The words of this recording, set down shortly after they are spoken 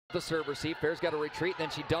The serve receive. Fair's got to retreat, then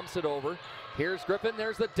she dumps it over. Here's Griffin.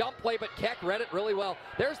 There's the dump play, but Keck read it really well.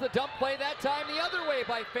 There's the dump play that time the other way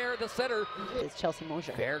by Fair, the center. It's Chelsea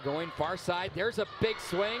Mosier. Fair going far side. There's a big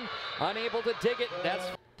swing. Unable to dig it. That's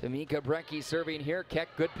Tamika Brecke serving here. Keck,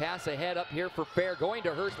 good pass ahead up here for Fair. Going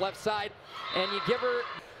to Hurst left side. And you give her.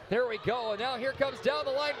 There we go. And now here comes down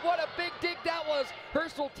the line. What a big dig that was.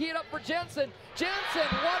 Hurst will tee it up for Jensen. Jensen,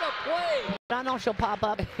 what a play. I know she'll pop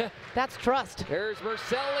up. That's trust. There's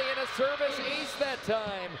Mercelli in a service ace that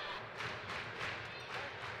time.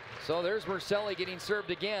 So there's Mercelli getting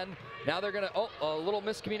served again. Now they're going to, a little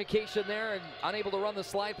miscommunication there and unable to run the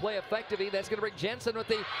slide play effectively. That's going to bring Jensen with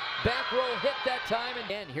the back row hit that time.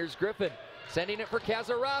 And here's Griffin sending it for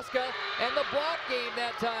Kazaraska and the block game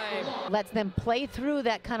that time. Lets them play through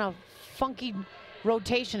that kind of funky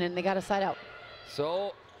rotation and they got a side out.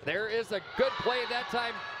 So there is a good play that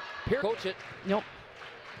time. Coach it. Nope.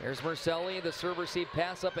 There's Mercelli, the serve receive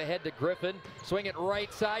pass up ahead to Griffin. Swing it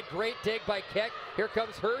right side, great dig by Keck. Here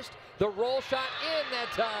comes Hurst, the roll shot in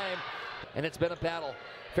that time. And it's been a battle.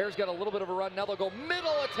 Fair's got a little bit of a run, now they'll go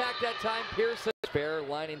middle attack that time. Pearson. Fair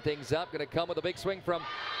lining things up, gonna come with a big swing from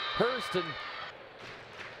Hurst.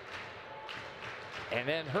 And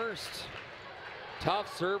then Hurst.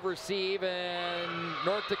 Tough serve receive, and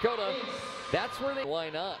North Dakota, that's where they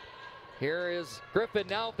line up. Here is Griffin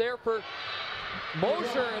now there for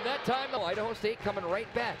Mosier, and that time Idaho State coming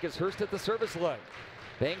right back as Hurst at the service line.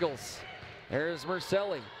 Bengals, there's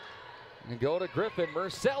Mercelli. And go to Griffin.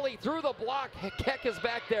 Mercelli through the block. Keck is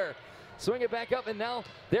back there. Swing it back up, and now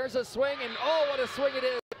there's a swing, and oh, what a swing it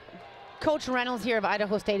is. Coach Reynolds here of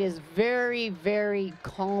Idaho State is very, very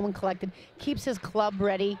calm and collected. Keeps his club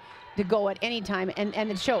ready to go at any time, and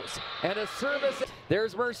it shows. And a service.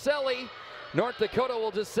 There's Mercelli. North Dakota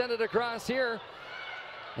will just send it across here.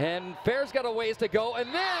 And Fair's got a ways to go,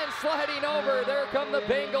 and then sliding over, there come the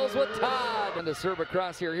Bengals with Todd. And to serve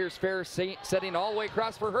across here, here's Fair setting all the way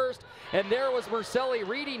across for Hurst, and there was Mercelli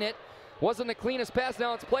reading it. Wasn't the cleanest pass,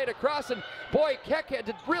 now it's played across, and boy, Keck had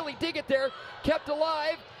to really dig it there, kept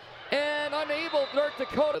alive, and unable, North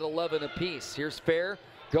Dakota at 11 apiece. Here's Fair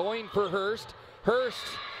going for Hurst. Hurst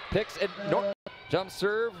picks it, jump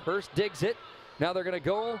serve, Hurst digs it. Now they're going to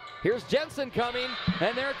go. Here's Jensen coming,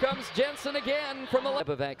 and there comes Jensen again from the left.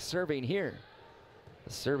 Lepovac serving here.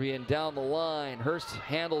 The Serbian down the line. Hurst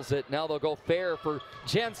handles it. Now they'll go Fair for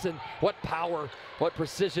Jensen. What power, what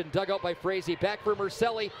precision. Dug out by Frazee. Back for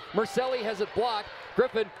Mercelli. Mercelli has it blocked.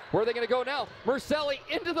 Griffin, where are they going to go now? Mercelli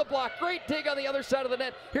into the block. Great dig on the other side of the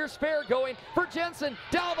net. Here's Fair going for Jensen.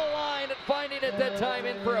 Down the line and finding it that time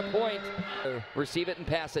in for a point. Receive it and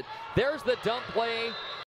pass it. There's the dump play.